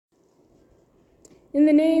In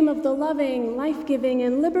the name of the loving, life-giving,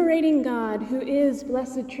 and liberating God, who is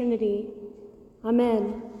Blessed Trinity.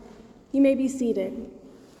 Amen. You may be seated.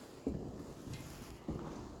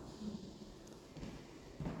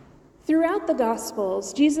 Throughout the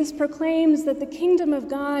Gospels, Jesus proclaims that the kingdom of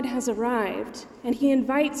God has arrived, and he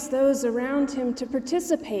invites those around him to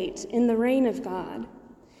participate in the reign of God.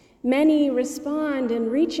 Many respond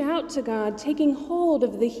and reach out to God, taking hold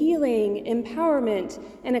of the healing, empowerment,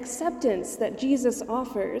 and acceptance that Jesus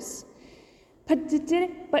offers. But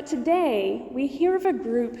today, we hear of a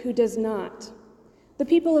group who does not. The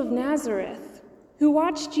people of Nazareth, who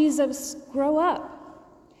watched Jesus grow up.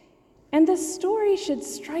 And this story should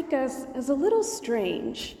strike us as a little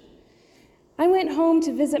strange. I went home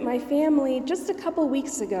to visit my family just a couple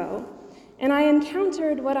weeks ago, and I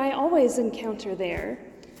encountered what I always encounter there.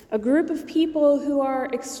 A group of people who are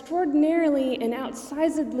extraordinarily and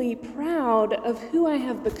outsizedly proud of who I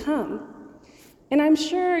have become. And I'm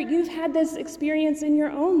sure you've had this experience in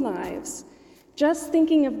your own lives. Just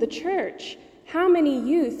thinking of the church, how many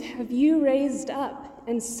youth have you raised up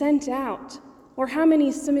and sent out? Or how many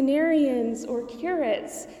seminarians or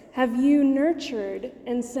curates have you nurtured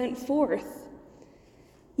and sent forth?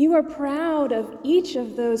 You are proud of each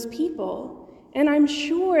of those people, and I'm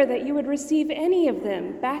sure that you would receive any of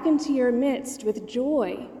them back into your midst with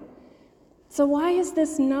joy. So why is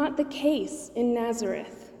this not the case in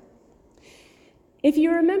Nazareth? If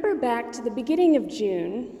you remember back to the beginning of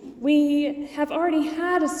June, we have already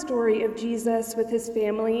had a story of Jesus with his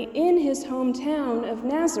family in his hometown of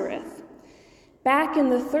Nazareth. Back in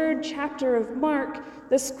the 3rd chapter of Mark,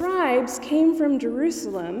 the scribes came from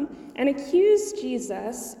Jerusalem and accused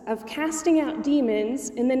Jesus of casting out demons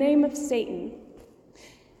in the name of Satan.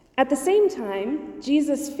 At the same time,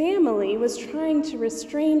 Jesus' family was trying to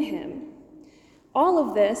restrain him. All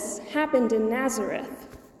of this happened in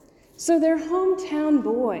Nazareth. So their hometown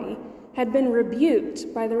boy had been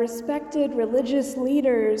rebuked by the respected religious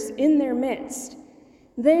leaders in their midst.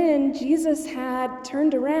 Then Jesus had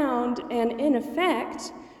turned around and, in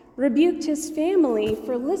effect, rebuked his family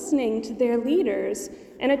for listening to their leaders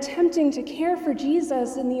and attempting to care for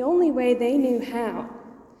Jesus in the only way they knew how.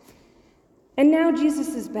 And now Jesus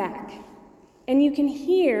is back, and you can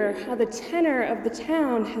hear how the tenor of the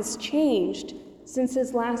town has changed since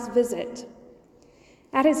his last visit.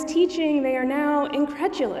 At his teaching, they are now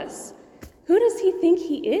incredulous. Who does he think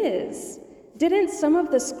he is? Didn't some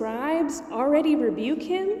of the scribes already rebuke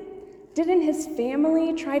him? Didn't his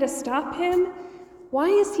family try to stop him? Why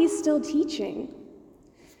is he still teaching?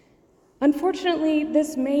 Unfortunately,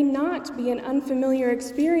 this may not be an unfamiliar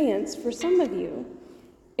experience for some of you.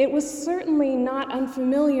 It was certainly not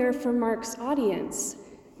unfamiliar for Mark's audience,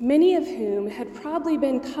 many of whom had probably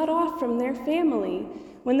been cut off from their family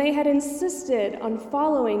when they had insisted on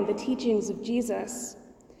following the teachings of Jesus.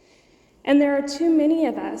 And there are too many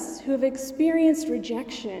of us who have experienced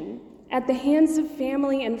rejection at the hands of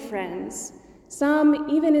family and friends, some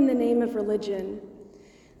even in the name of religion.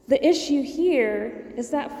 The issue here is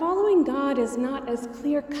that following God is not as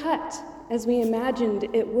clear-cut as we imagined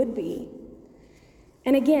it would be.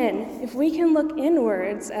 And again, if we can look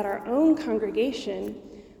inwards at our own congregation,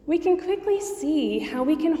 we can quickly see how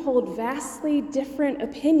we can hold vastly different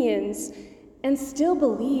opinions and still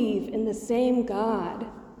believe in the same God.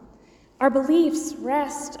 Our beliefs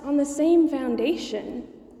rest on the same foundation,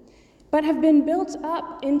 but have been built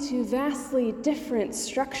up into vastly different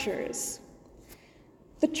structures.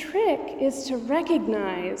 The trick is to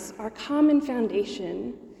recognize our common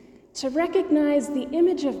foundation, to recognize the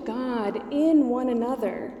image of God in one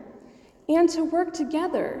another, and to work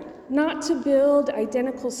together, not to build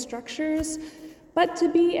identical structures, but to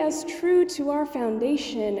be as true to our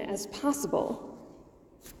foundation as possible.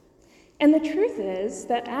 And the truth is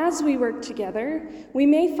that as we work together, we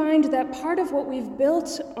may find that part of what we've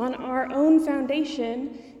built on our own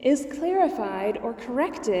foundation is clarified or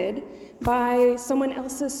corrected by someone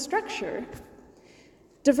else's structure.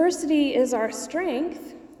 Diversity is our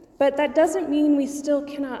strength, but that doesn't mean we still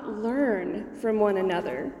cannot learn from one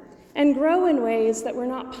another and grow in ways that were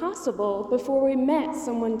not possible before we met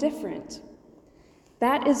someone different.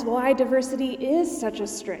 That is why diversity is such a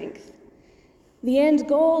strength. The end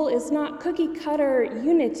goal is not cookie-cutter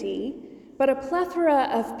unity, but a plethora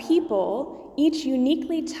of people, each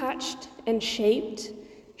uniquely touched and shaped,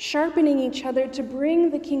 sharpening each other to bring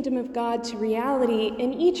the kingdom of God to reality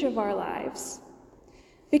in each of our lives.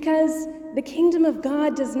 Because the kingdom of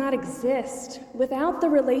God does not exist without the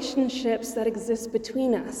relationships that exist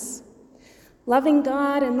between us. Loving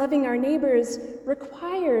God and loving our neighbors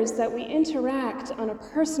requires that we interact on a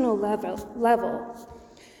personal level,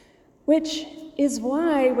 which is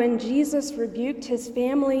why when Jesus rebuked his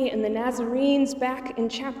family and the Nazarenes back in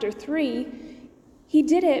chapter 3, he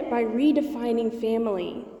did it by redefining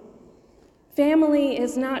family. Family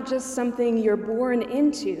is not just something you're born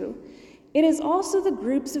into. It is also the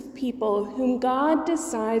groups of people whom God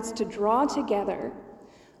decides to draw together.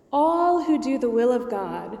 All who do the will of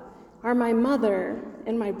God are my mother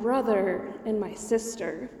and my brother and my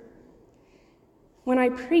sister. When I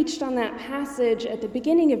preached on that passage at the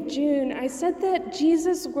beginning of June, I said that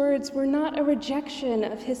Jesus' words were not a rejection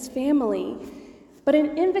of his family, but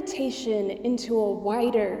an invitation into a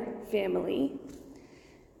wider family.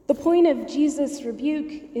 The point of Jesus'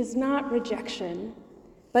 rebuke is not rejection,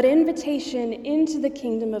 but invitation into the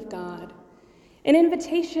kingdom of God, an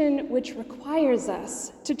invitation which requires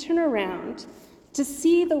us to turn around, to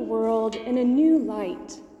see the world in a new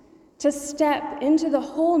light, to step into the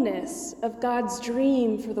wholeness of God's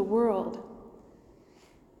dream for the world.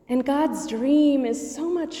 And God's dream is so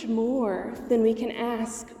much more than we can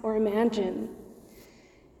ask or imagine.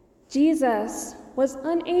 Jesus was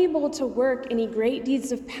unable to work any great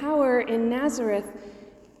deeds of power in Nazareth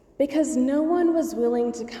because no one was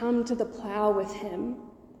willing to come to the plow with him.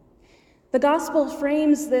 The gospel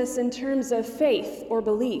frames this in terms of faith or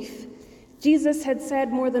belief. Jesus had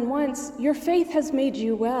said more than once, "Your faith has made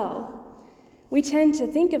you well." We tend to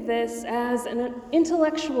think of this as an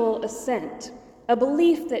intellectual assent, a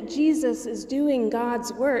belief that Jesus is doing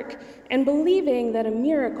God's work and believing that a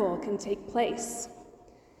miracle can take place.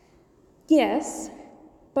 Yes,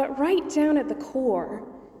 but right down at the core,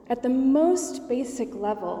 at the most basic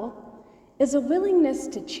level, is a willingness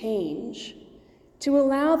to change, to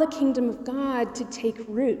allow the kingdom of God to take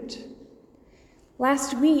root.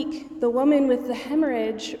 Last week, the woman with the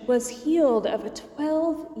hemorrhage was healed of a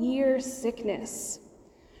 12-year sickness.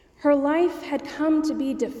 Her life had come to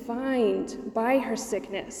be defined by her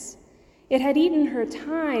sickness. It had eaten her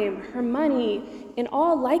time, her money, in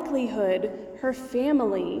all likelihood, her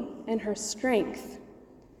family, and her strength.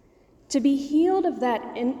 To be healed of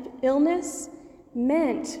that illness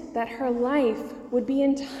meant that her life would be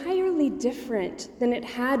entirely different than it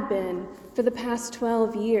had been for the past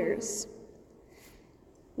 12 years.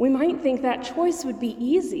 We might think that choice would be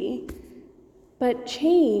easy, but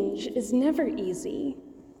change is never easy.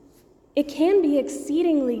 It can be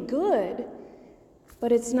exceedingly good,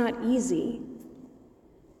 but it's not easy.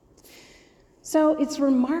 So it's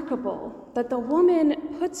remarkable that the woman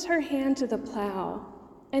puts her hand to the plow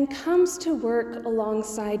and comes to work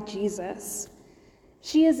alongside Jesus.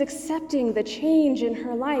 She is accepting the change in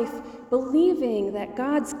her life, believing that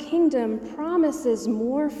God's kingdom promises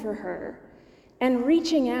more for her, and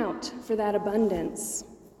reaching out for that abundance.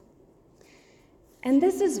 And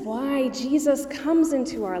this is why Jesus comes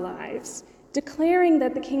into our lives, declaring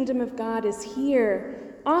that the kingdom of God is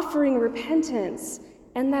here, offering repentance,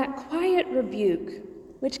 and that quiet rebuke,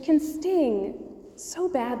 which can sting so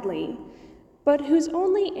badly, but whose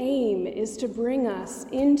only aim is to bring us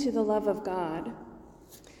into the love of God.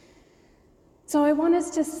 So I want us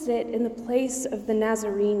to sit in the place of the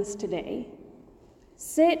Nazarenes today.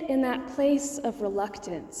 Sit in that place of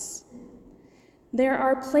reluctance. There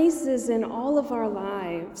are places in all of our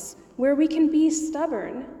lives where we can be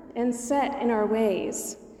stubborn and set in our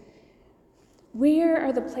ways. Where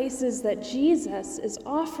are the places that Jesus is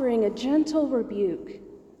offering a gentle rebuke,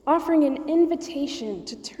 offering an invitation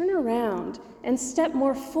to turn around and step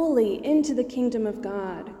more fully into the kingdom of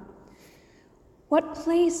God? What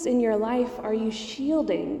place in your life are you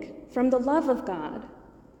shielding from the love of God?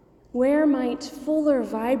 Where might fuller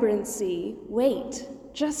vibrancy wait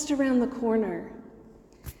just around the corner?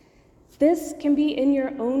 This can be in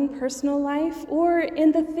your own personal life or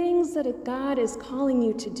in the things that God is calling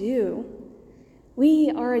you to do.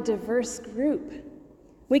 We are a diverse group.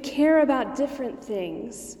 We care about different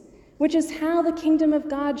things, which is how the kingdom of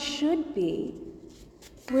God should be.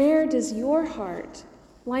 Where does your heart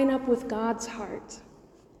line up with God's heart?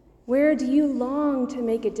 Where do you long to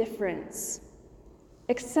make a difference?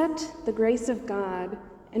 Accept the grace of God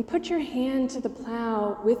and put your hand to the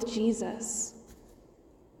plow with Jesus.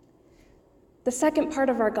 The second part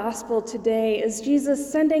of our gospel today is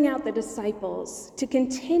Jesus sending out the disciples to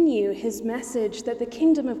continue his message that the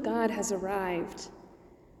kingdom of God has arrived.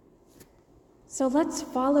 So let's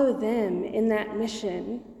follow them in that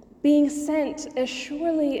mission, being sent as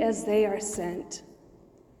surely as they are sent.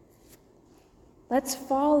 Let's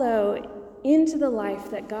follow into the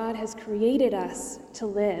life that God has created us to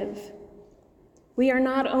live. We are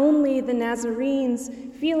not only the Nazarenes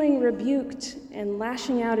feeling rebuked and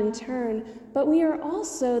lashing out in turn, but we are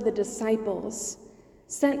also the disciples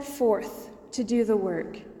sent forth to do the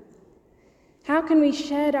work. How can we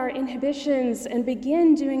shed our inhibitions and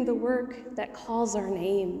begin doing the work that calls our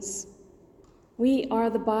names? We are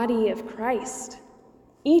the body of Christ.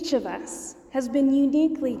 Each of us has been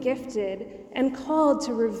uniquely gifted and called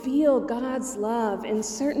to reveal God's love in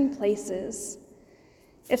certain places.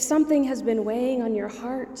 If something has been weighing on your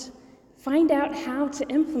heart, find out how to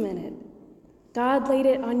implement it. God laid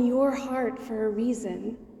it on your heart for a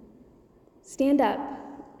reason. Stand up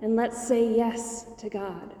and let's say yes to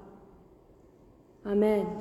God. Amen.